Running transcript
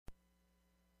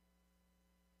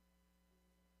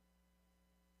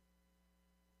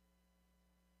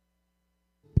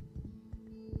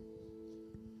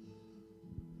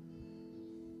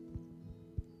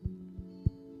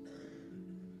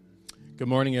Good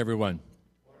morning, everyone.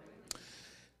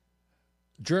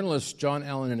 Journalist John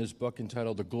Allen, in his book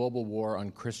entitled The Global War on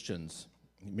Christians,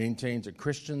 maintains that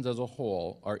Christians as a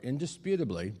whole are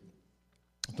indisputably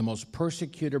the most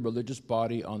persecuted religious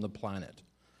body on the planet.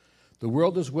 The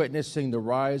world is witnessing the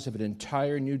rise of an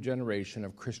entire new generation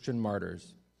of Christian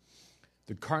martyrs.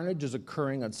 The carnage is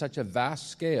occurring on such a vast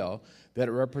scale that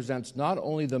it represents not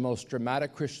only the most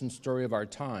dramatic Christian story of our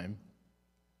time,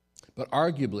 but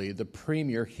arguably the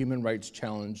premier human rights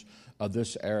challenge of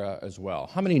this era as well.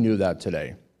 How many knew that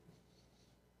today?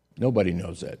 Nobody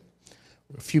knows it.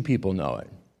 A few people know it.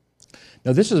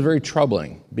 Now, this is very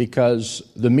troubling because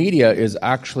the media is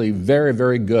actually very,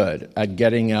 very good at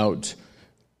getting out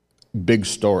big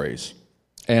stories.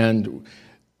 And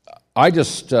I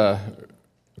just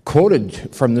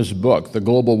quoted from this book, The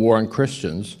Global War on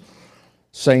Christians,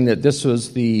 saying that this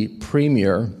was the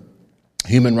premier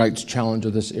human rights challenge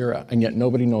of this era, and yet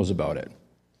nobody knows about it.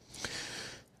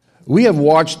 We have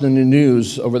watched in the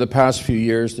news over the past few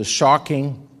years the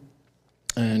shocking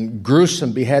and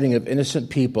gruesome beheading of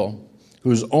innocent people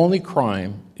whose only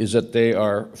crime is that they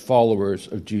are followers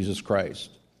of Jesus Christ.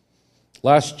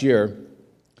 Last year,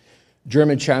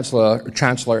 German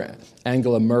Chancellor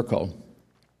Angela Merkel,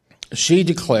 she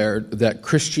declared that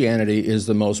Christianity is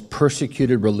the most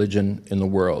persecuted religion in the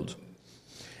world.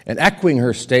 And echoing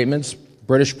her statements,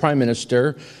 British Prime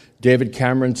Minister David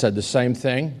Cameron said the same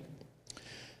thing.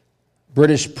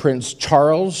 British Prince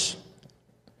Charles,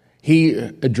 he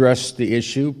addressed the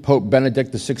issue. Pope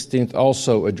Benedict XVI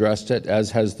also addressed it,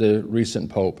 as has the recent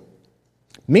Pope.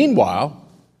 Meanwhile,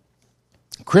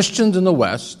 Christians in the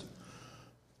West,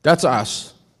 that's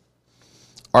us,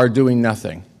 are doing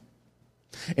nothing.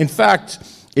 In fact,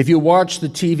 if you watch the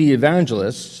TV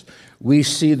evangelists, we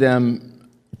see them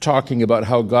talking about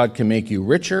how God can make you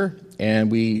richer,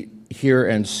 and we hear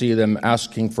and see them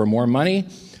asking for more money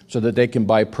so that they can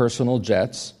buy personal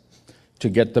jets to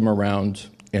get them around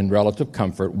in relative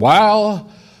comfort,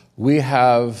 while we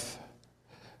have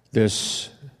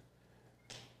this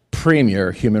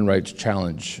premier human rights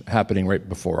challenge happening right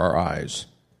before our eyes.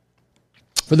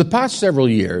 For the past several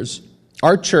years,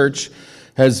 our church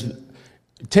has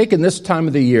taken this time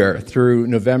of the year through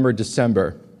November,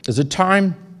 December as a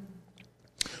time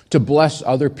to bless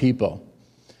other people.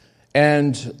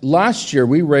 And last year,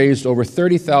 we raised over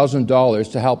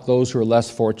 $30,000 to help those who are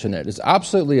less fortunate. It's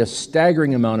absolutely a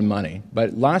staggering amount of money.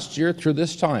 But last year, through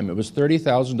this time, it was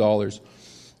 $30,000,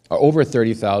 or over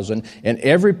 $30,000, and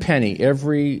every penny,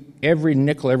 every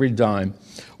nickel, every dime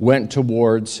went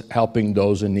towards helping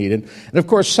those in need. And of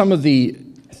course, some of the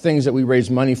things that we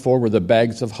raised money for were the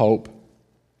bags of hope.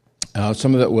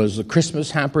 Some of it was the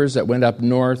Christmas hampers that went up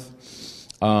north.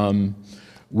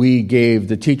 We gave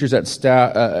the teachers and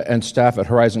staff at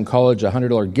Horizon College a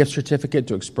 $100 gift certificate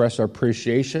to express our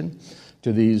appreciation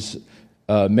to these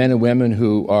men and women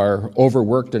who are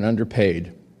overworked and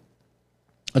underpaid.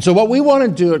 And so what we want to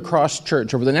do at Cross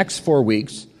Church over the next 4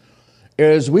 weeks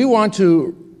is we want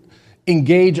to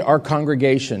engage our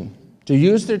congregation to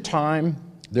use their time,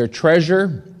 their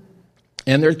treasure,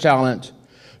 and their talent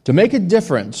to make a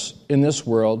difference in this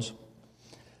world.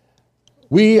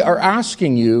 We are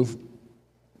asking you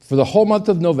for the whole month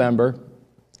of November,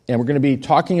 and we're going to be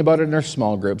talking about it in our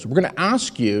small groups, we're going to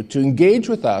ask you to engage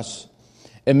with us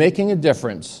in making a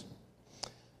difference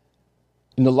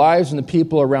in the lives and the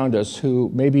people around us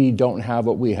who maybe don't have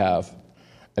what we have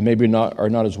and maybe are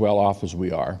not as well off as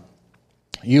we are.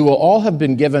 You will all have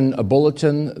been given a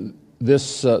bulletin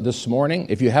this morning.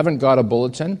 If you haven't got a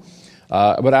bulletin,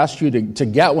 I would ask you to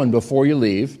get one before you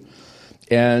leave.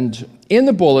 And in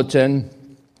the bulletin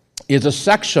is a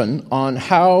section on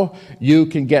how you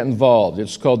can get involved.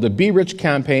 It's called the Be Rich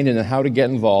campaign and how to get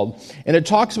involved. And it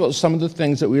talks about some of the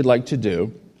things that we'd like to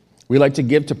do. We'd like to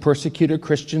give to persecuted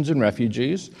Christians and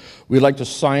refugees. We'd like you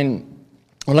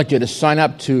to sign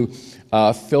up to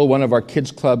fill one of our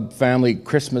Kids Club family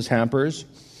Christmas hampers.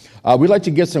 We'd like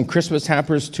to give some Christmas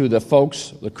hampers to the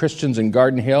folks, the Christians in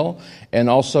Garden Hill and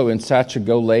also in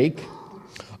Sachago Lake.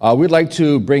 We'd like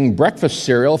to bring breakfast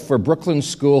cereal for Brooklyn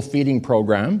School Feeding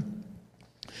Program.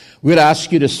 We'd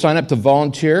ask you to sign up to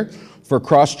volunteer for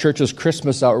Cross Church's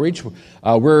Christmas outreach.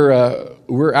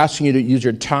 We're asking you to use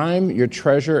your time, your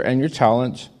treasure, and your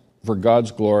talent for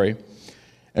God's glory.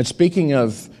 And speaking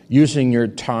of using your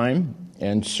time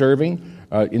and serving,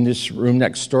 in this room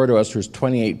next door to us, there's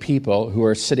 28 people who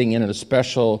are sitting in a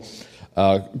special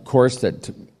course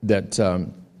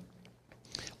that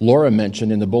Laura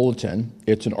mentioned in the bulletin.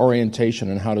 It's an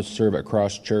orientation on how to serve at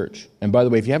Cross Church. And by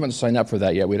the way, if you haven't signed up for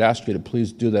that yet, we'd ask you to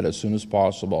please do that as soon as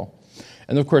possible.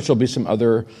 And, of course, there'll be some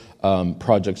other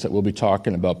projects that we'll be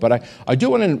talking about. But I do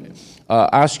want to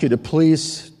ask you to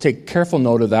please take careful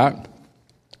note of that.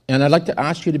 And I'd like to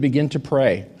ask you to begin to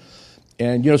pray.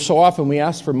 And, so often we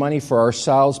ask for money for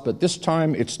ourselves, but this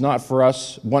time it's not for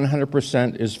us.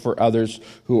 100% is for others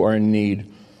who are in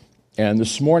need. And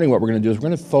this morning what we're going to do is we're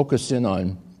going to focus in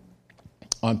on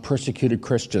persecuted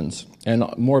Christians. And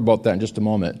more about that in just a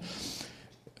moment.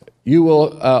 You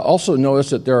will also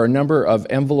notice that there are a number of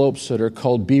envelopes that are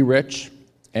called Be Rich.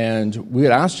 And we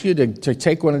would ask you to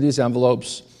take one of these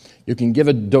envelopes. You can give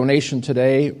a donation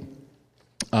today.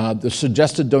 The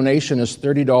suggested donation is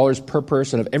 $30 per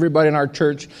person. If everybody in our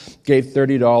church gave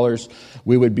 $30,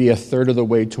 we would be a third of the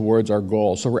way towards our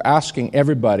goal. So we're asking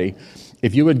everybody,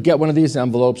 if you would get one of these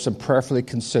envelopes and prayerfully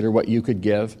consider what you could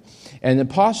give. And then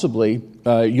possibly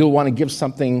you'll want to give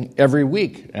something every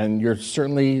week, and you're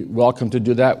certainly welcome to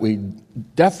do that. We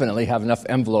definitely have enough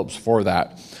envelopes for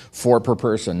that, 4 per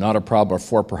person, not a problem, or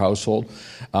 4 per household.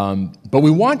 But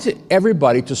we want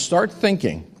everybody to start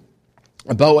thinking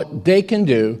about what they can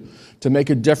do to make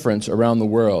a difference around the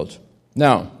world.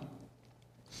 Now,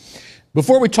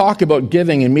 before we talk about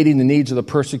giving and meeting the needs of the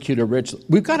persecuted rich,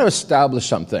 we've got to establish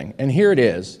something, and here it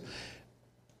is.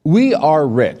 We are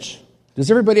rich. Does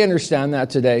everybody understand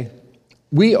that today?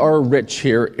 We are rich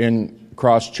here in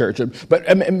Cross Church.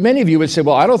 But many of you would say,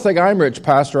 well, I don't think I'm rich,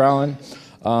 Pastor Allen.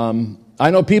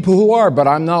 I know people who are, but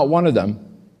I'm not one of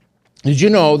them. Did you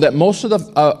know that most of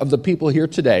the people here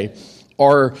today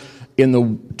are in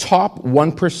the top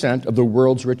 1% of the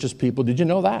world's richest people? Did you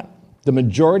know that? The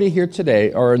majority here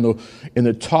today are in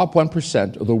the top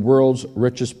 1% of the world's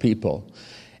richest people.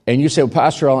 And you say, well,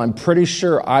 Pastor Allen, I'm pretty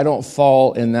sure I don't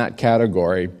fall in that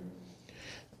category.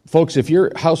 Folks, if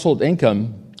your household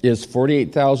income is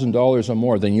 $48,000 or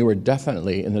more, then you are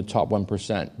definitely in the top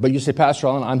 1%. But you say, Pastor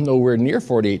Allen, I'm nowhere near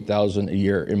 $48,000 a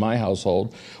year in my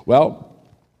household. Well,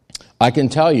 I can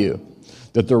tell you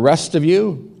that the rest of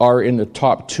you are in the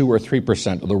top 2 or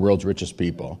 3% of the world's richest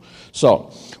people.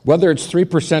 So whether it's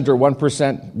 3% or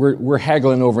 1%, we're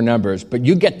haggling over numbers, but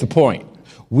you get the point.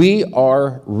 We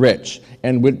are rich.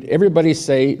 And would everybody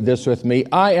say this with me?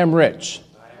 I am rich.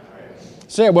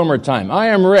 Say it one more time. I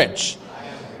am rich.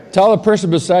 Tell the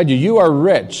person beside you, you are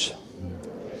rich.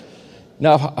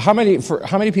 Now, how many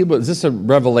people, is this a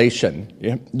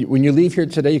revelation? When you leave here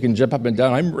today, you can jump up and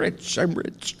down, I'm rich, I'm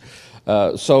rich.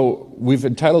 So we've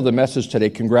entitled the message today,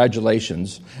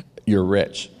 Congratulations, You're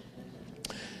Rich.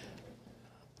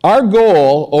 Our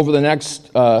goal over the next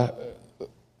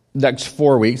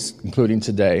 4 weeks, including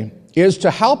today, is to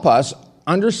help us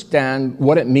understand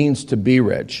what it means to be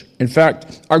rich. In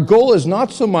fact, our goal is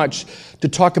not so much to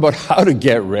talk about how to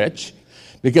get rich,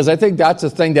 because I think that's a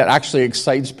thing that actually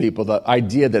excites people, the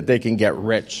idea that they can get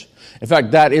rich. In fact,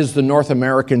 that is the North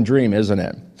American dream, isn't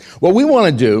it? What we want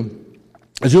to do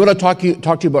is we want to talk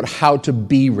to you about how to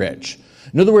be rich.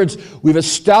 In other words, we've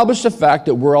established the fact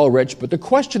that we're all rich, but the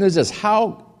question is this,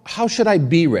 how should I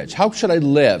be rich? How should I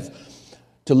live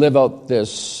to live out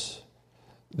this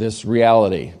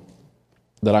reality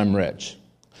that I'm rich?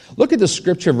 Look at the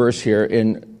scripture verse here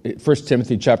in 1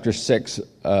 Timothy chapter 6,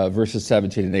 verses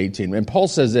 17 and 18. And Paul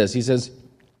says this, he says,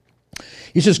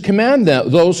 command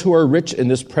those who are rich in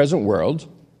this present world,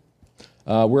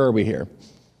 where are we here?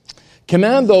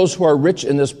 Command those who are rich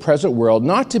in this present world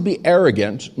not to be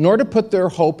arrogant, nor to put their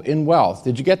hope in wealth.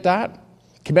 Did you get that?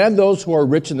 Command those who are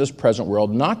rich in this present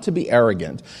world not to be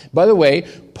arrogant. By the way,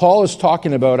 Paul is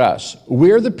talking about us.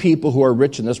 We're the people who are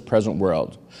rich in this present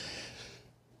world.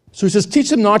 So he says, teach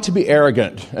them not to be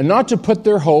arrogant and not to put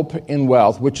their hope in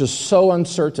wealth, which is so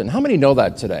uncertain. How many know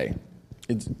that today?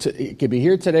 It could be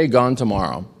here today, gone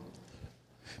tomorrow.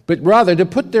 But rather to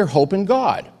put their hope in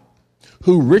God,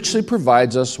 who richly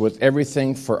provides us with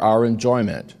everything for our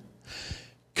enjoyment.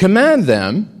 Command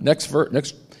them,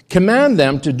 command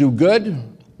them to do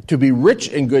good, to be rich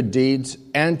in good deeds,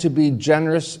 and to be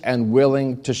generous and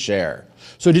willing to share.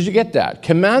 So did you get that?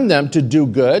 Command them to do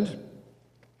good.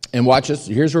 And watch this.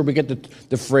 Here's where we get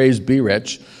the phrase "be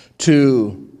rich."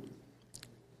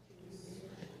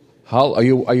 Are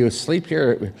you asleep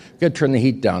here? We've got to turn the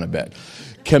heat down a bit.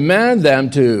 Command them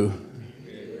to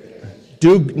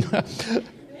do.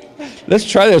 Let's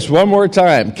try this one more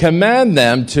time. Command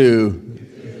them to.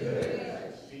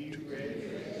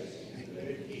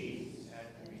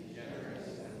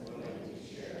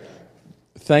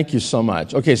 Thank you so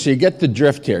much. Okay, so you get the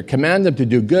drift here. Command them to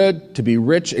do good, to be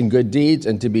rich in good deeds,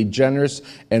 and to be generous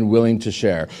and willing to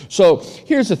share. So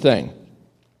here's the thing.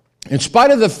 In spite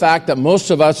of the fact that most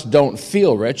of us don't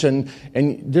feel rich, and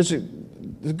there's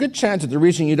there's a good chance that the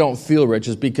reason you don't feel rich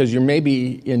is because you're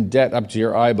maybe in debt up to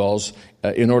your eyeballs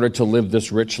in order to live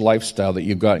this rich lifestyle that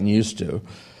you've gotten used to.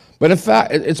 But in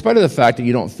fact, in spite of the fact that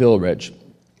you don't feel rich,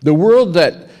 the world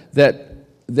that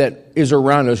is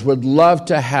around us would love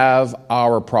to have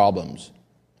our problems.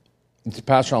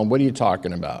 Pastor Alan, what are you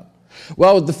talking about?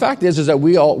 Well, the fact is that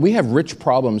we have rich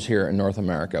problems here in North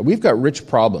America. We've got rich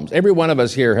problems. Every one of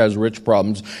us here has rich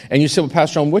problems. And you say, well,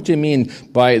 Pastor Alan, what do you mean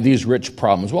by these rich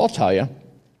problems? Well, I'll tell you.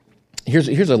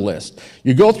 Here's a list.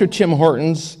 You go through Tim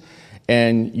Hortons,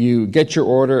 and you get your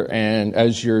order, and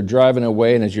as you're driving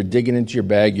away and as you're digging into your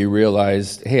bag, you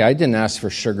realize, hey, I didn't ask for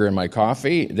sugar in my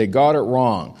coffee. They got it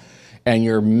wrong. And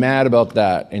you're mad about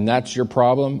that, and that's your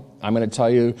problem. I'm going to tell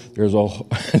you, there's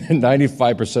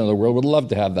 95% of the world would love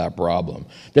to have that problem.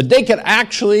 That they could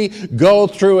actually go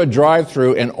through a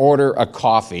drive-thru and order a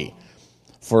coffee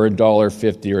for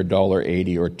 $1.50 or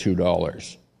 $1.80 or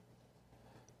 $2.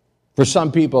 For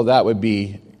some people, that would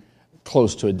be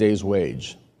close to a day's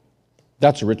wage.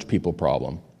 That's a rich people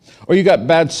problem. Or you got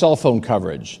bad cell phone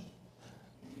coverage.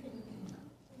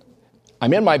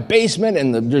 I'm in my basement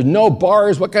and there's no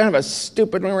bars. What kind of a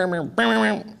stupid...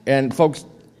 And folks,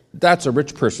 that's a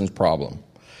rich person's problem.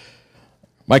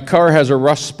 My car has a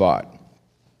rust spot.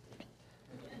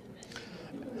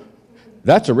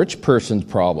 That's a rich person's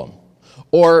problem.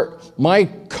 Or my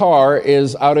car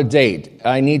is out of date.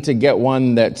 I need to get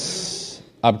one that's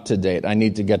up to date. I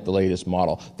need to get the latest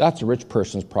model. That's a rich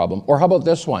person's problem. Or how about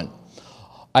this one?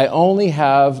 I only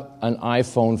have an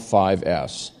iPhone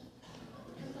 5S.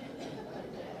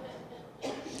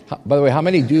 By the way, how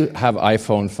many do have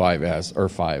iPhone 5S or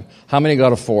 5? How many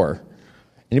got a 4?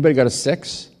 Anybody got a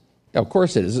 6? Yeah, of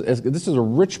course it is. This is a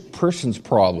rich person's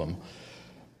problem.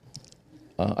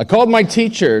 I called my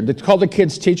teacher. They called the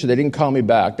kids' teacher. They didn't call me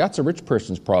back. That's a rich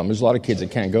person's problem. There's a lot of kids that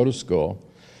can't go to school.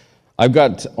 I've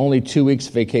got only 2 weeks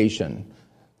vacation.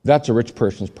 That's a rich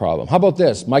person's problem. How about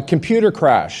this? My computer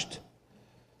crashed.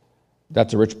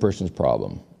 That's a rich person's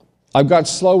problem. I've got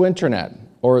slow internet,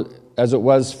 or as it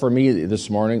was for me this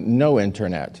morning, no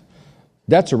internet.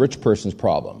 That's a rich person's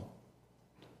problem.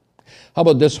 How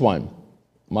about this one?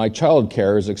 My child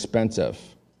care is expensive.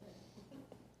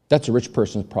 That's a rich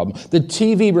person's problem. The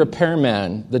TV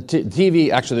repairman, the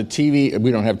TV, we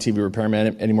don't have TV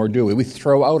repairman anymore, do we? We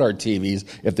throw out our TVs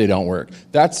if they don't work.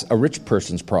 That's a rich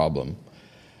person's problem.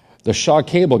 The Shaw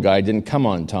cable guy didn't come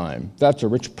on time. That's a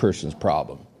rich person's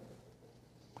problem.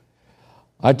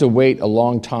 I had to wait a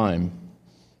long time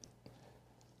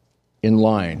in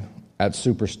line at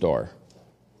Superstore.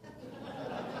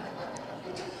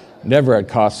 Never at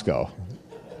Costco.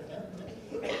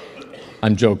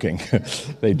 I'm joking.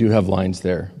 They do have lines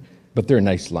there, but they're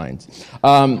nice lines.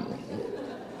 I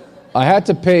had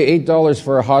to pay $8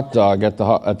 for a hot dog at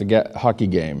the hockey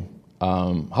game.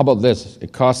 How about this?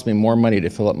 It cost me more money to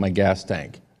fill up my gas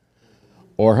tank.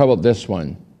 Or how about this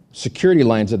one? Security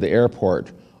lines at the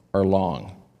airport are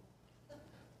long.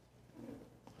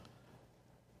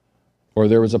 Or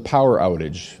there was a power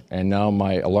outage, and now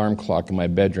my alarm clock in my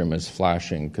bedroom is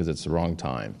flashing because it's the wrong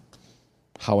time.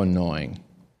 How annoying.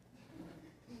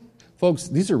 Folks,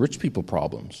 these are rich people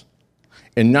problems.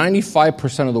 And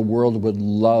 95% of the world would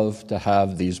love to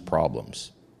have these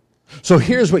problems. So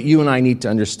here's what you and I need to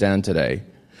understand today.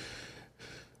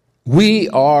 We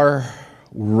are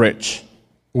rich.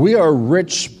 We are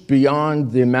rich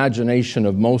beyond the imagination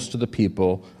of most of the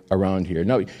people around here.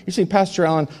 Now, you see, Pastor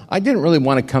Alan, I didn't really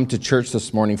want to come to church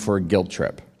this morning for a guilt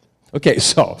trip. Okay,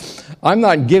 so I'm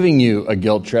not giving you a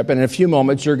guilt trip, and in a few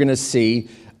moments you're going to see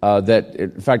that,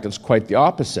 in fact, it's quite the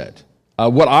opposite.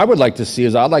 What I would like to see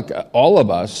is I'd like all of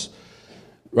us,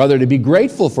 rather, to be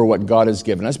grateful for what God has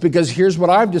given us, because here's what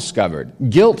I've discovered.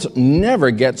 Guilt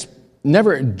never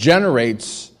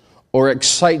generates or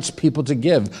excites people to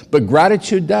give, but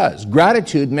gratitude does.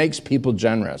 Gratitude makes people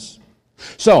generous.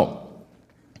 So,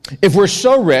 if we're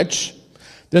so rich,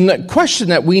 then the question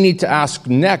that we need to ask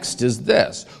next is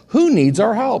this: who needs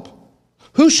our help?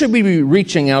 Who should we be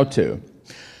reaching out to?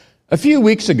 A few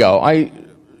weeks ago, I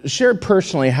shared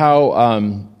personally how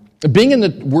being in the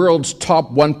world's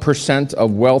top 1%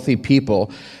 of wealthy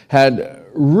people had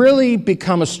really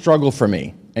become a struggle for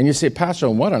me. And you say, Pastor,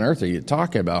 what on earth are you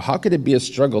talking about? How could it be a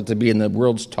struggle to be in the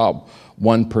world's top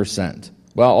 1%?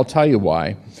 Well, I'll tell you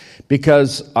why.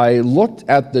 Because I looked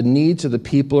at the needs of the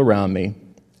people around me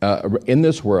in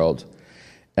this world,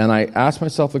 and I asked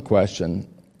myself the question,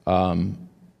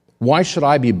 why should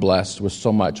I be blessed with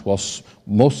so much while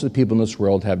most of the people in this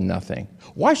world have nothing?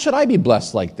 Why should I be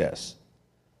blessed like this?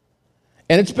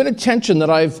 And it's been a tension that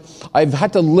I've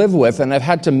had to live with and I've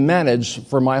had to manage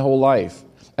for my whole life.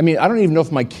 I mean, I don't even know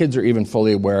if my kids are even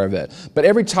fully aware of it. But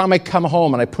every time I come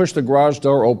home and I push the garage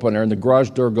door opener and the garage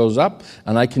door goes up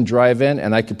and I can drive in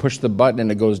and I can push the button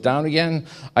and it goes down again,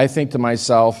 I think to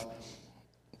myself,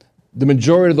 the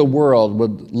majority of the world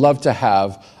would love to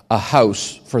have a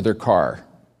house for their car.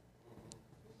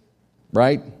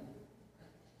 Right?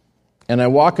 And I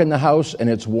walk in the house and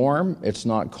it's warm, it's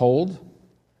not cold. In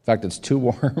fact, it's too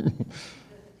warm.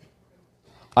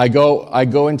 I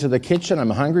go into the kitchen, I'm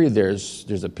hungry,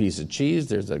 there's a piece of cheese,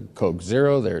 there's a Coke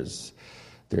Zero, there's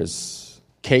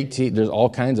cake to eat, there's all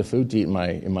kinds of food to eat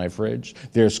in my fridge.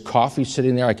 There's coffee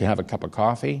sitting there, I can have a cup of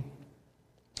coffee.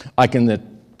 I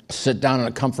can sit down on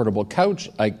a comfortable couch.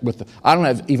 I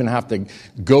don't even have to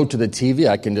go to the TV,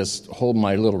 I can just hold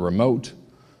my little remote,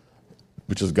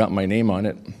 which has got my name on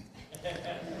it.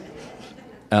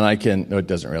 And no, it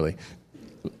doesn't really.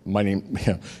 My name,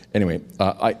 yeah. Anyway,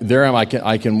 there I am.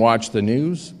 I can watch the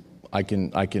news. I can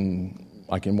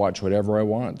watch whatever I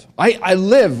want. I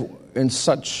live in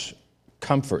such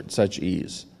comfort, such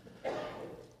ease,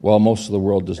 while most of the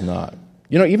world does not.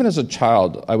 You know, even as a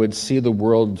child, I would see the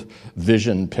World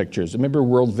Vision pictures. Remember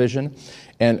World Vision?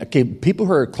 And okay, people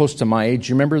who are close to my age,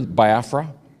 you remember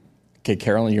Biafra? Okay,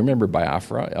 Carolyn, you remember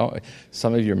Biafra? Oh,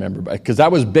 some of you remember, because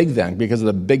that was big then, because of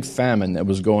the big famine that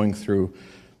was going through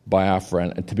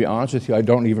Biafra. And to be honest with you, I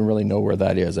don't even really know where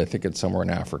that is. I think it's somewhere in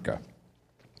Africa.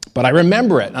 But I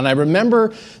remember it, and I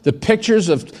remember the pictures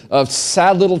of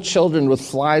sad little children with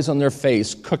flies on their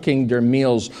face cooking their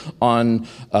meals on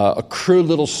a crude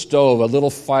little stove, a little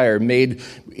fire made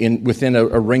within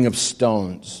a ring of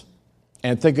stones.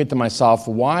 And thinking to myself,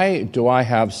 why do I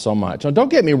have so much? Now, don't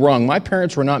get me wrong, my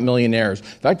parents were not millionaires. In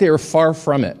fact, they were far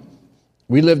from it.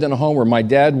 We lived in a home where my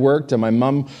dad worked and my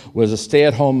mom was a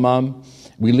stay-at-home mom.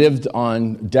 We lived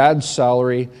on dad's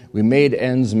salary. We made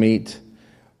ends meet.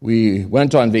 We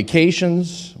went on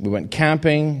vacations. We went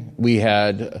camping. We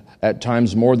had, at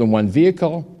times, more than one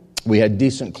vehicle. We had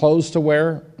decent clothes to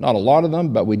wear. Not a lot of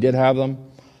them, but we did have them.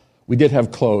 We did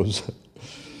have clothes.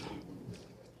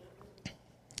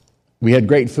 We had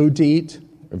great food to eat.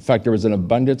 In fact, there was an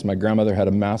abundance. My grandmother had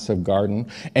a massive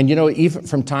garden. And, you know, even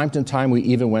from time to time, we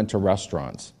even went to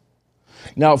restaurants.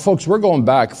 Now, folks, we're going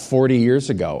back 40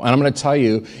 years ago. And I'm going to tell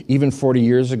you, even 40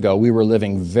 years ago, we were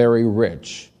living very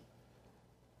rich,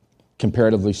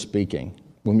 comparatively speaking,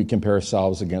 when we compare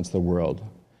ourselves against the world.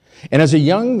 And as a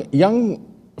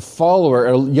young follower,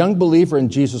 a young believer in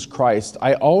Jesus Christ,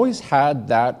 I always had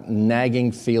that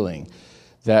nagging feeling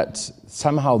that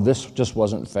somehow this just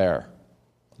wasn't fair.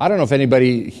 I don't know if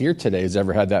anybody here today has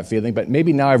ever had that feeling, but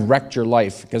maybe now I've wrecked your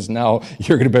life because now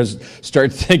you're going to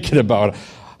start thinking about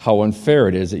how unfair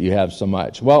it is that you have so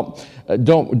much. Well,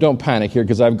 don't panic here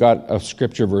because I've got a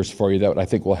scripture verse for you that I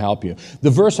think will help you. The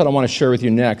verse that I want to share with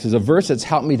you next is a verse that's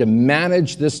helped me to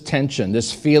manage this tension,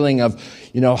 this feeling of,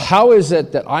 how is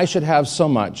it that I should have so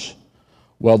much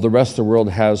while the rest of the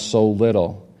world has so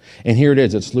little? And here it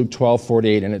is. It's Luke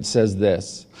 12:48, and it says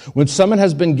this. When someone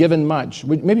has been given much,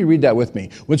 maybe read that with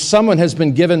me. When someone has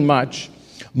been given much,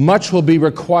 much will be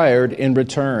required in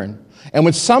return. And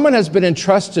when someone has been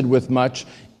entrusted with much,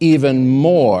 even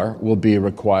more will be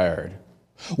required.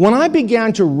 When I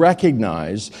began to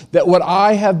recognize that what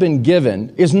I have been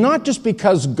given is not just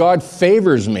because God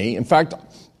favors me, in fact,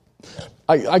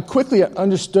 I quickly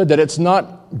understood that it's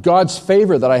not God's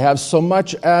favor that I have so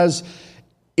much as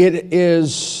it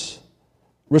is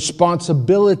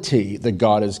responsibility that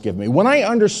God has given me. When I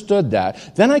understood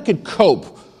that, then I could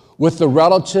cope with the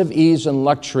relative ease and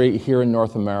luxury here in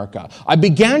North America. I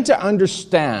began to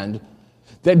understand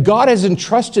that God has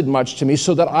entrusted much to me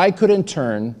so that I could in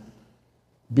turn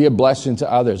be a blessing to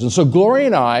others. And so Gloria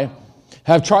and I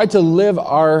have tried to live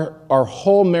our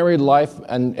whole married life,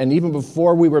 and even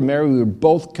before we were married, we were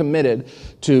both committed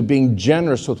to being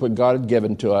generous with what God had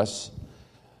given to us,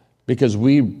 because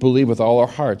we believe with all our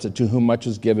hearts that to whom much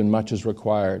is given, much is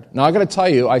required. Now, I got to tell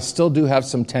you, I still do have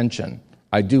some tension.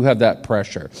 I do have that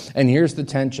pressure. And here's the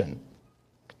tension.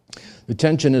 The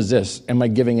tension is this: am I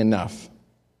giving enough?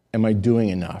 Am I doing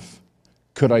enough?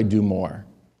 Could I do more?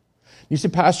 You say,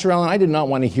 Pastor Allen, I did not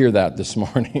want to hear that this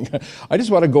morning. I just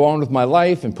want to go on with my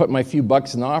life and put my few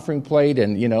bucks in the offering plate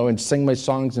and sing my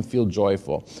songs and feel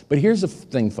joyful. But here's the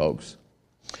thing, folks.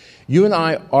 You and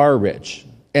I are rich.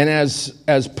 And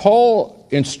as Paul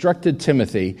instructed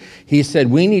Timothy, he said,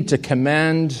 we need to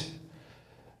command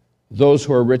those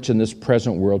who are rich in this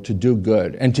present world to do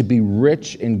good and to be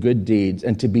rich in good deeds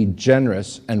and to be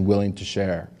generous and willing to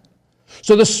share.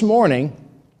 So this morning,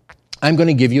 I'm going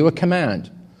to give you a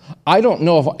command. I don't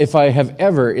know if I have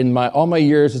ever, in all my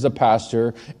years as a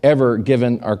pastor, ever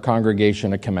given our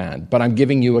congregation a command, but I'm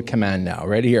giving you a command now.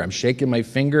 Right here, I'm shaking my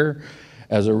finger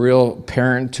as a real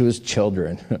parent to his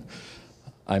children.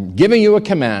 I'm giving you a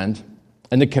command,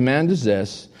 and the command is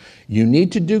this: you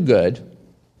need to do good.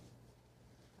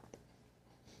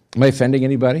 Am I offending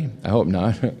anybody? I hope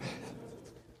not.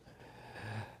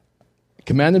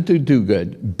 Command them to do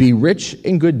good, be rich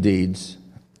in good deeds,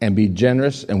 and be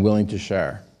generous and willing to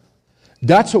share.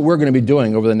 That's what we're going to be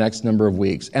doing over the next number of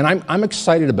weeks. And I'm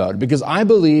excited about it because I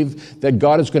believe that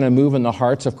God is going to move in the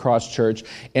hearts of Cross Church.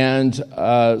 And,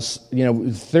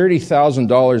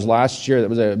 $30,000 last year, that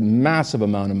was a massive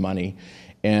amount of money.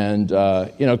 And,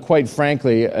 quite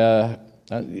frankly,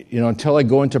 until I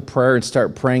go into prayer and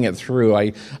start praying it through,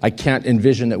 I can't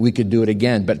envision that we could do it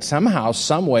again. But somehow,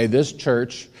 some way, this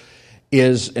church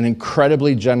is an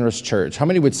incredibly generous church. How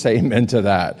many would say amen to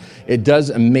that? It does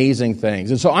amazing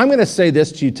things. And so I'm going to say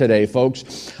this to you today,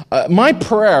 folks. My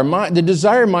prayer, the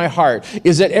desire of my heart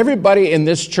is that everybody in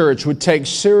this church would take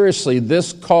seriously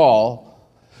this call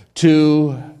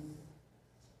to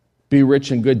be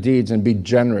rich in good deeds and be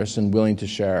generous and willing to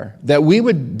share. That we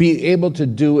would be able to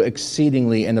do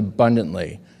exceedingly and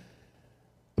abundantly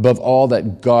above all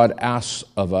that God asks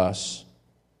of us.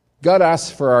 God asks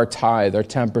for our tithe, our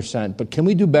 10%, but can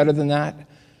we do better than that?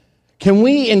 Can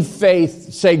we, in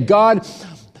faith, say, God,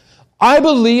 I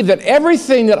believe that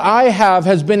everything that I have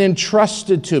has been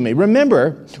entrusted to me.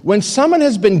 Remember, when someone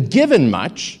has been given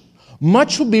much,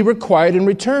 much will be required in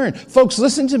return. Folks,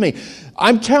 listen to me.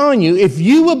 I'm telling you, if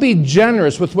you will be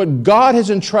generous with what God has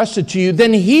entrusted to you,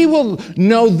 then He will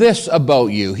know this about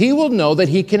you. He will know that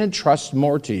He can entrust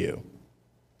more to you.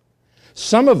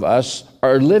 Some of us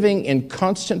are living in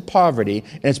constant poverty,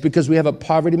 and it's because we have a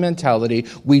poverty mentality.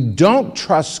 We don't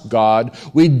trust God.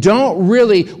 We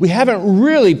haven't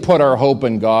really put our hope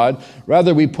in God.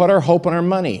 Rather, we put our hope in our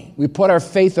money. We put our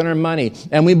faith in our money,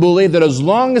 and we believe that as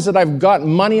long as that I've got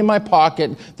money in my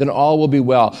pocket, then all will be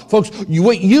well. Folks,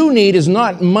 what you need is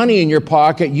not money in your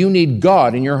pocket. You need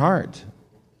God in your heart.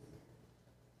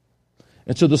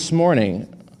 And so this morning,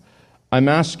 I'm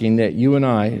asking that you and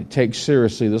I take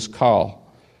seriously this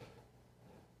call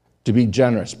to be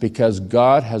generous because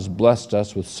God has blessed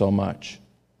us with so much.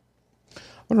 I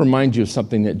want to remind you of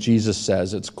something that Jesus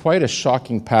says. It's quite a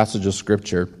shocking passage of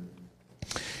Scripture,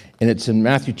 and it's in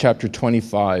Matthew chapter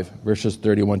 25, verses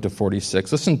 31 to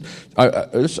 46. Listen,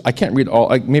 I can't read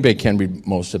all, maybe I can read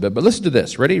most of it, but listen to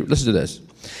this. Ready? Listen to this.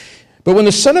 But when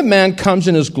the Son of Man comes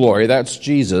in His glory, that's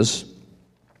Jesus,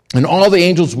 and all the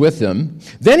angels with Him,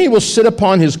 then He will sit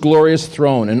upon His glorious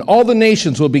throne, and all the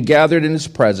nations will be gathered in His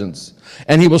presence,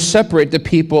 and He will separate the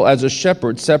people as a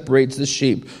shepherd separates the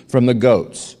sheep from the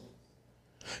goats.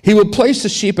 He will place the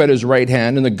sheep at His right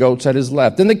hand and the goats at His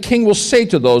left. Then the King will say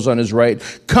to those on His right,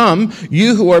 "Come,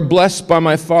 you who are blessed by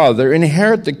my Father,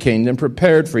 inherit the kingdom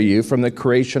prepared for you from the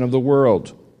creation of the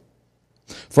world.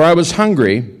 For I was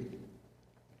hungry,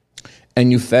 and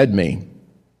you fed me.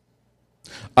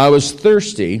 I was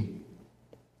thirsty,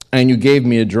 and you gave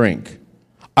me a drink.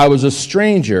 I was a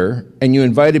stranger, and you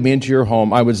invited me into your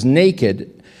home. I was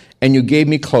naked, and you gave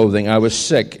me clothing. I was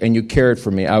sick, and you cared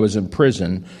for me. I was in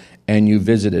prison, and you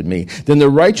visited me." Then the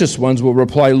righteous ones will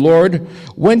reply, "Lord,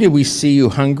 when did we see you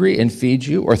hungry and feed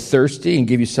you, or thirsty and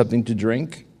give you something to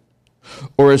drink?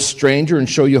 Or a stranger and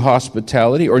show you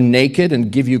hospitality, or naked and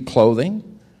give you clothing?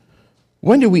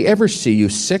 When did we ever see you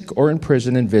sick or in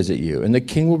prison and visit you?" And the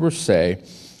King will say,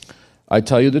 "I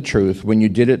tell you the truth, when you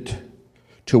did it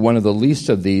to one of the least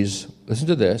of these," listen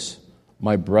to this,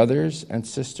 "my brothers and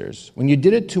sisters. When you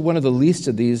did it to one of the least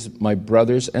of these, my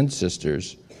brothers and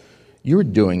sisters, you were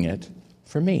doing it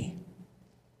for me."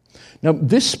 Now,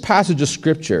 this passage of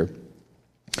Scripture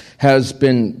has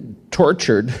been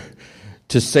tortured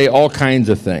to say all kinds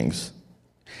of things.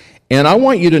 And I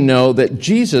want you to know that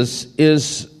Jesus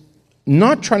is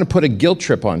not trying to put a guilt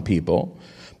trip on people,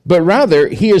 but rather,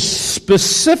 He is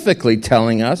specifically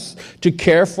telling us to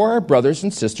care for our brothers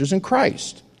and sisters in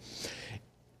Christ.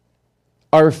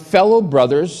 Our fellow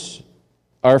brothers,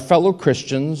 our fellow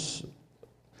Christians,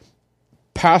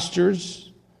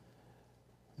 pastors,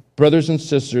 brothers and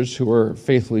sisters who are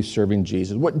faithfully serving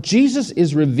Jesus. What Jesus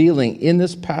is revealing in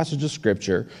this passage of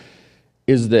Scripture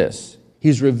is this.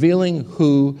 He's revealing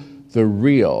who the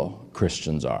real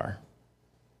Christians are.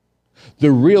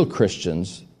 The real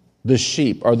Christians, the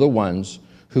sheep, are the ones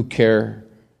who care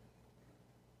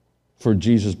for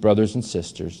Jesus' brothers and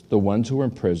sisters, the ones who are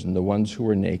in prison, the ones who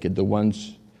are naked, the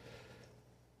ones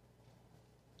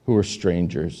who are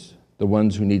strangers, the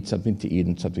ones who need something to eat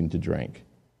and something to drink.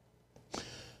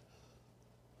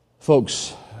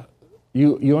 Folks,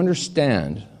 you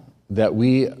understand that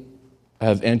we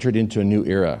have entered into a new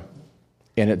era,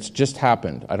 and it's just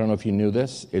happened. I don't know if you knew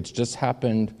this. It's just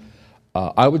happened,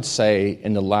 I would say,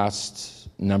 in the last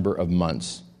number of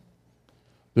months.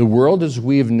 The world as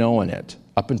we've known it,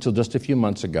 up until just a few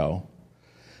months ago,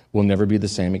 will never be the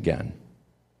same again.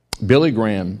 Billy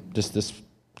Graham, just this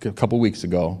a couple weeks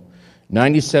ago,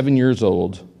 97 years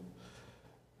old,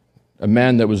 a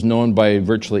man that was known by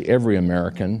virtually every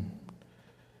American,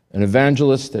 an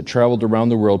evangelist that traveled around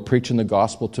the world preaching the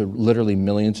gospel to literally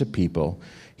millions of people.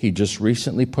 He just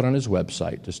recently put on his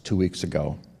website, just 2 weeks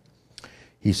ago,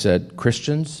 he said,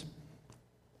 "Christians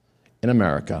in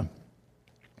America,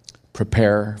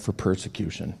 prepare for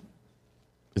persecution."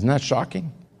 Isn't that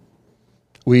shocking?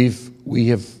 We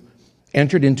have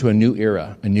entered into a new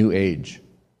era, a new age.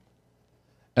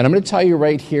 And I'm going to tell you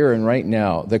right here and right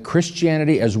now that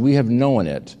Christianity as we have known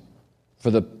it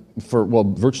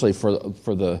virtually for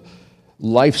the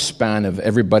lifespan of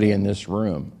everybody in this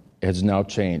room has now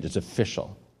changed. It's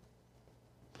official.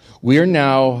 We are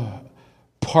now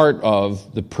part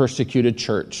of the persecuted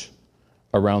church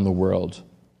around the world.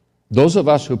 Those of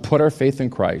us who put our faith in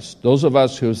Christ, those of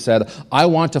us who have said, I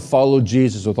want to follow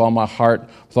Jesus with all my heart,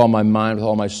 with all my mind, with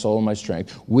all my soul and my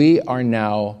strength, we are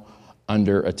now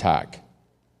under attack.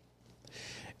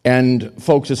 And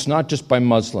folks, it's not just by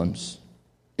Muslims.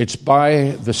 It's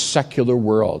by the secular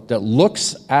world that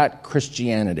looks at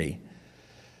Christianity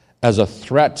as a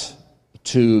threat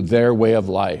to their way of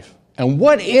life. And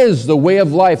what is the way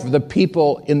of life of the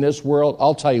people in this world?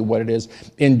 I'll tell you what it is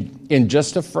in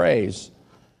just a phrase.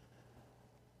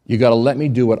 You got to let me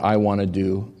do what I want to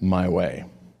do my way.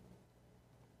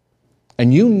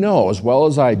 And you know as well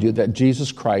as I do that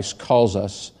Jesus Christ calls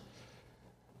us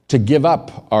to give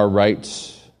up our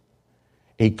rights.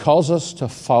 He calls us to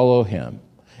follow him.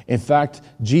 In fact,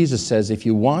 Jesus says, if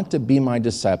you want to be my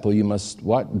disciple, you must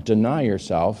what? Deny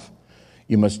yourself.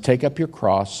 You must take up your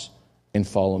cross and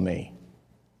follow me.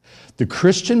 The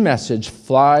Christian message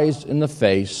flies in the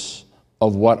face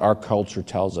of what our culture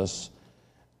tells us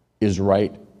is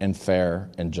right and fair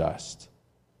and just.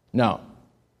 Now,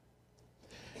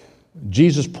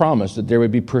 Jesus promised that there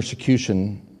would be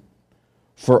persecution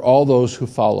for all those who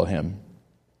follow him.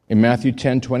 In Matthew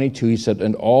 10:22, he said,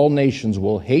 and all nations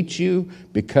will hate you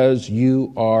because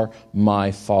you are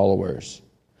my followers.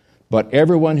 But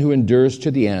everyone who endures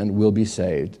to the end will be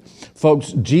saved.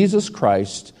 Folks, Jesus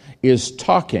Christ is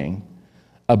talking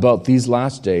about these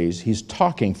last days. He's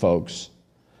talking, folks,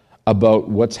 about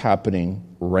what's happening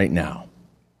right now.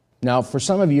 Now, for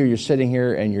some of you, you're sitting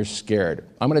here and you're scared.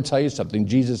 I'm going to tell you something.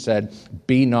 Jesus said,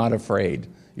 be not afraid.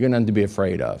 You're nothing to be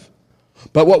afraid of.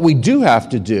 But what we do have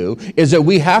to do is that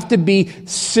we have to be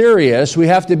serious, we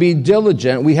have to be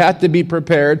diligent, we have to be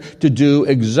prepared to do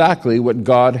exactly what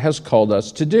God has called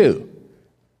us to do.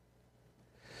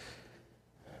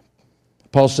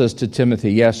 Paul says to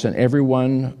Timothy, yes, and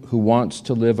everyone who wants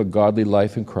to live a godly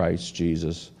life in Christ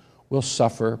Jesus will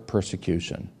suffer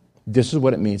persecution. This is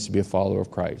what it means to be a follower of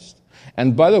Christ.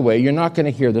 And by the way, you're not going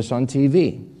to hear this on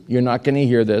TV. You're not going to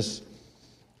hear this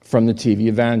from the TV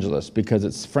evangelist because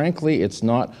it's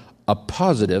not a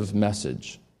positive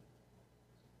message.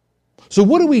 So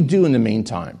what do we do in the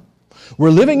meantime?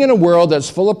 We're living in a world that's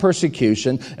full of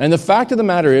persecution, and the fact of the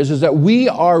matter is that we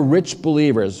are rich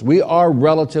believers. We are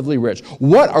relatively rich.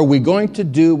 What are we going to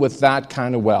do with that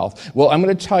kind of wealth? Well, I'm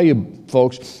going to tell you,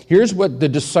 folks, here's what the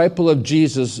disciple of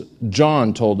Jesus,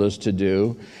 John, told us to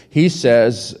do. He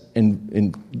says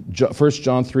in 1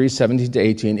 John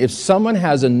 3:17-18, if someone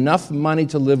has enough money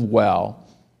to live well,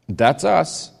 that's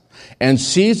us, and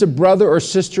sees a brother or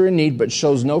sister in need but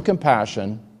shows no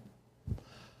compassion,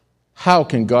 how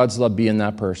can God's love be in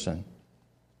that person?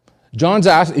 John's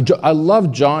asking, I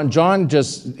love John. John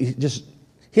just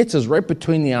hits us right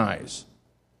between the eyes.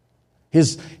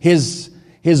 His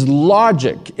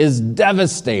logic is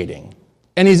devastating.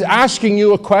 And he's asking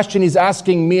you a question. He's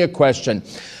asking me a question.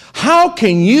 How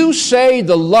can you say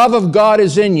the love of God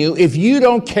is in you if you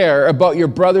don't care about your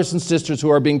brothers and sisters who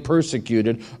are being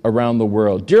persecuted around the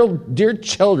world? Dear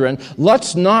children,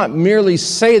 let's not merely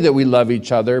say that we love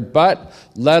each other, but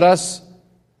let us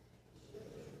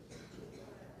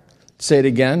say it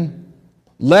again.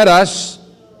 Let us.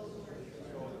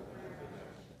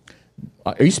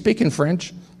 Are you speaking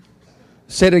French?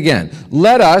 Say it again.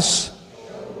 Let us.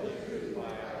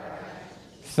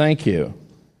 Thank you.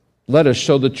 Let us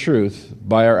show the truth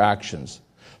by our actions.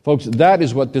 Folks, that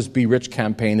is what this Be Rich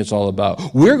campaign is all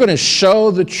about. We're going to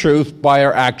show the truth by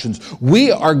our actions.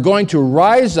 We are going to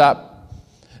rise up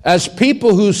as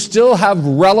people who still have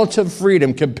relative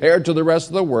freedom compared to the rest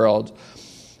of the world,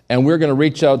 and we're going to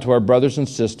reach out to our brothers and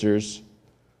sisters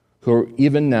who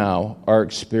even now are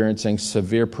experiencing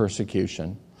severe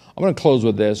persecution. I'm going to close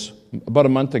with this. About a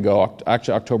month ago,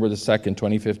 actually October the 2nd,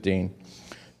 2015,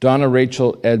 Donna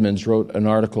Rachel Edmonds wrote an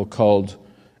article called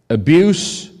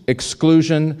abuse,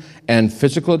 exclusion, and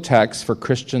physical attacks for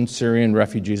Christian Syrian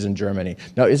refugees in Germany.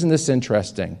 Now, isn't this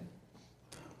interesting?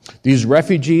 These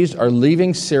refugees are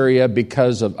leaving Syria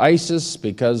because of ISIS,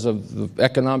 because of the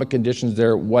economic conditions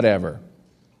there, whatever.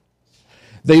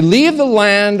 They leave the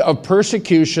land of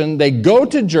persecution, they go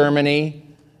to Germany,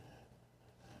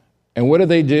 and what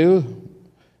do?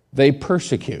 They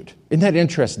persecute. Isn't that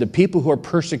interesting? The people who are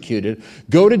persecuted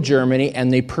go to Germany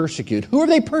and they persecute. Who are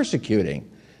they persecuting?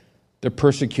 They're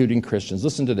persecuting Christians.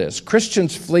 Listen to this.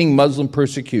 Christians fleeing Muslim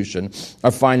persecution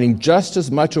are finding just as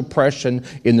much oppression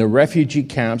in the refugee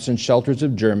camps and shelters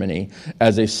of Germany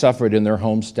as they suffered in their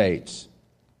home states.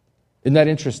 Isn't that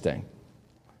interesting?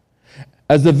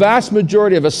 As the vast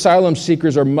majority of asylum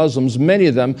seekers are Muslims, many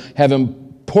of them have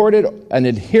imported an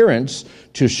adherence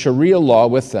to Sharia law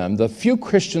with them. The few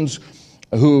Christians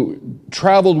who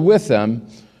traveled with them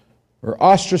were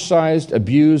ostracized,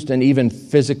 abused, and even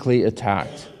physically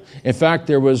attacked. In fact,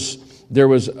 there was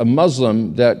a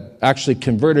Muslim that actually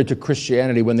converted to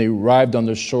Christianity when they arrived on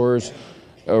the shores,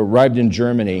 arrived in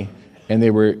Germany, and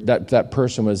that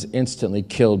person was instantly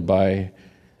killed by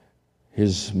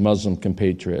his Muslim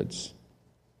compatriots.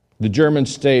 The German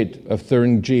state of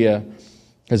Thuringia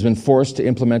has been forced to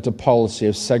implement a policy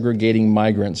of segregating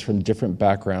migrants from different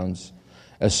backgrounds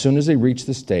as soon as they reach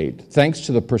the state, thanks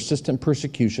to the persistent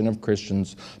persecution of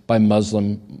Christians by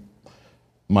Muslim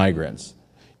migrants.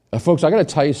 Folks, I got to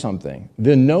tell you something.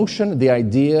 The notion, the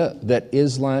idea that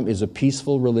Islam is a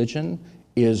peaceful religion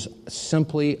is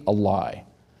simply a lie.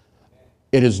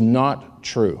 It is not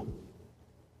true.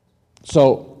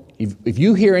 So if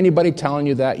you hear anybody telling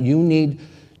you that, you need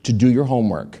to do your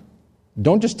homework.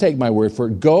 Don't just take my word for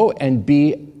it. Go and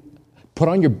put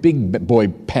on your big boy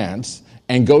pants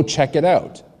and go check it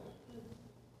out.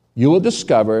 You will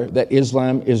discover that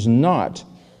Islam is not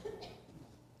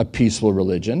a peaceful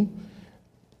religion.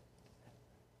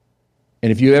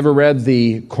 And if you ever read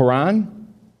the Quran,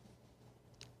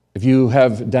 if you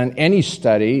have done any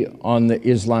study on the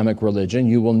Islamic religion,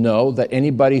 you will know that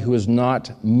anybody who is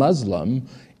not Muslim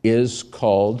is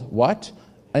called what?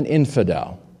 An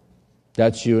infidel.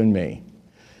 That's you and me.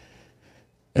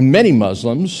 And many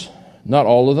Muslims, not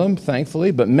all of them,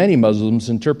 thankfully, but many Muslims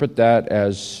interpret that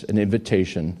as an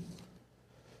invitation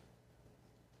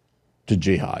to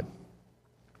jihad.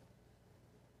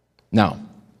 Now,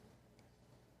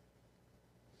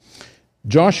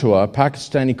 Joshua, a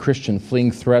Pakistani Christian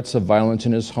fleeing threats of violence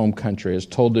in his home country, has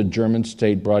told the German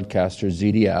state broadcaster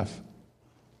ZDF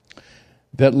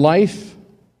that life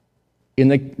in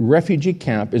the refugee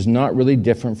camp is not really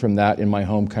different from that in my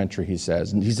home country, he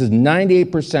says. And he says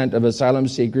 98% of asylum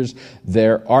seekers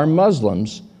there are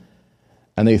Muslims,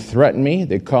 and they threaten me,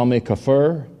 they call me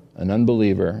kafir, an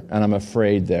unbeliever, and I'm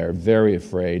afraid there, very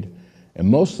afraid. And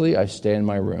mostly I stay in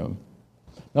my room.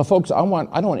 Now, folks, I don't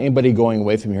want anybody going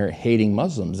away from here hating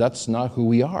Muslims. That's not who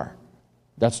we are.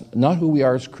 That's not who we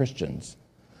are as Christians.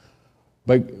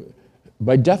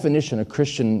 By definition, a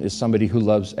Christian is somebody who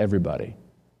loves everybody.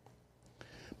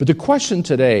 But the question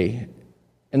today,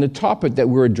 and the topic that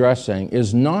we're addressing,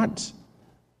 is not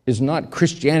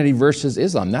Christianity versus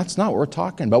Islam. That's not what we're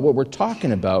talking about. What we're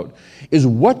talking about is,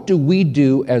 what do we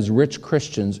do as rich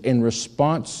Christians in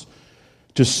response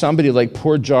to somebody like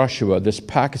poor Joshua, this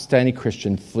Pakistani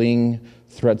Christian fleeing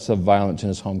threats of violence in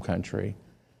his home country?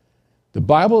 The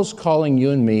Bible is calling you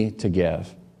and me to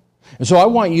give. And so I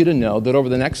want you to know that over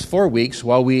the next 4 weeks,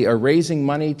 while we are raising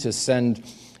money to send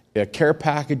care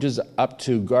packages up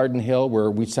to Garden Hill, where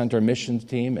we sent our missions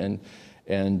team,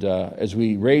 and as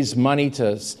we raise money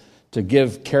to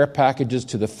give care packages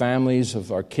to the families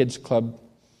of our kids club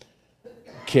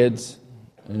kids,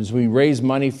 and as we raise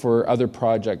money for other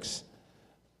projects,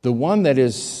 the one that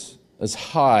is as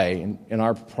high in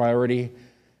our priority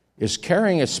is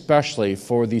caring especially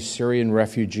for these Syrian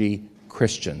refugee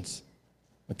Christians.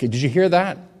 Okay, did you hear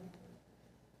that?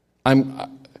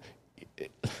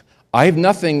 I have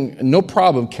no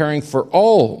problem caring for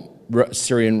all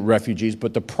Syrian refugees,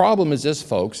 but the problem is this,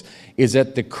 folks, is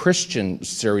that the Christian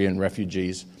Syrian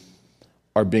refugees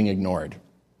are being ignored.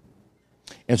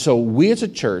 And so we as a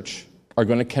church are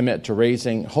going to commit to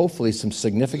raising, hopefully, some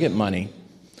significant money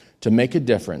to make a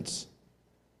difference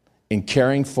in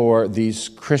caring for these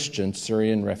Christian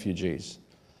Syrian refugees.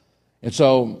 And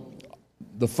so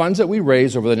the funds that we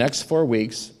raise over the next 4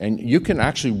 weeks, and you can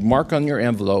actually mark on your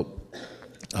envelope,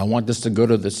 I want this to go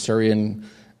to the Syrian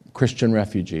Christian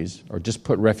refugees, or just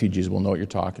put refugees, we'll know what you're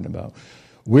talking about.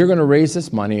 We're going to raise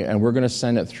this money, and we're going to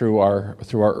send it through our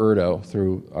URDO,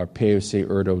 through our PAOC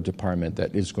URDO department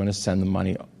that is going to send the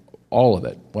money, all of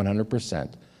it,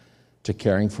 100%, to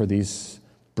caring for these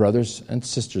brothers and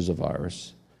sisters of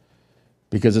ours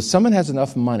Because if someone has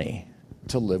enough money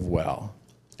to live well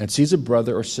and sees a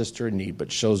brother or sister in need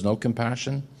but shows no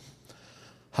compassion,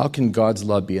 how can God's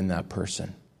love be in that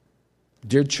person?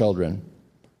 Dear children,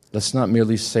 let's not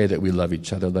merely say that we love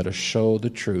each other. Let us show the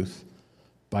truth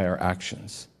by our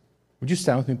actions. Would you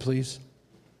stand with me, please?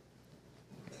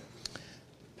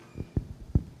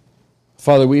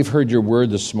 Father, we've heard your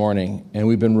word this morning, and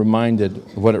we've been reminded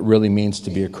of what it really means to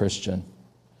be a Christian.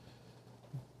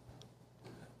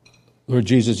 Lord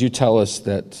Jesus, you tell us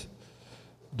that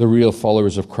the real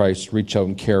followers of Christ reach out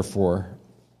and care for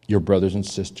your brothers and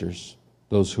sisters,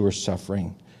 those who are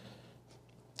suffering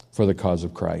for the cause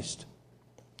of Christ.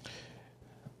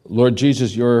 Lord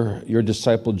Jesus, your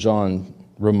disciple John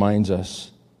reminds us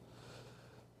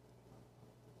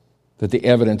that the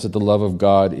evidence that the love of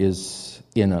God is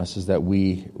in us is that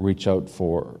we reach out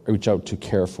to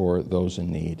care for those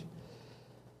in need.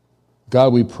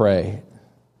 God, we pray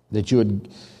that you would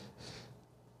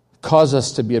cause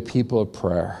us to be a people of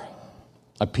prayer,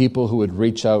 a people who would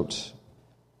reach out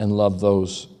and love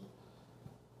those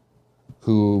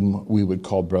whom we would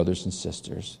call brothers and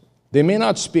sisters. They may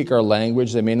not speak our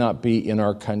language, they may not be in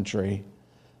our country,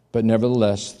 but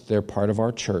nevertheless, they're part of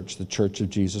our church, the Church of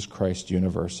Jesus Christ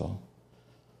Universal.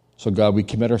 So God, we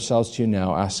commit ourselves to you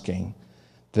now, asking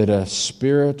that a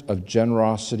spirit of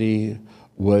generosity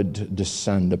would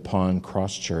descend upon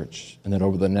Cross Church, and that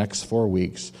over the next 4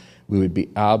 weeks, we would be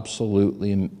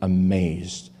absolutely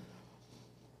amazed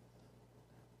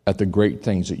at the great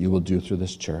things that you will do through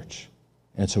this church.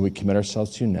 And so we commit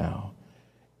ourselves to you now,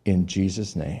 in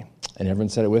Jesus' name. And everyone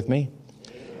said it with me?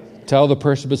 Amen. Tell the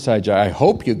person beside you, I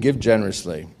hope you give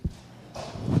generously.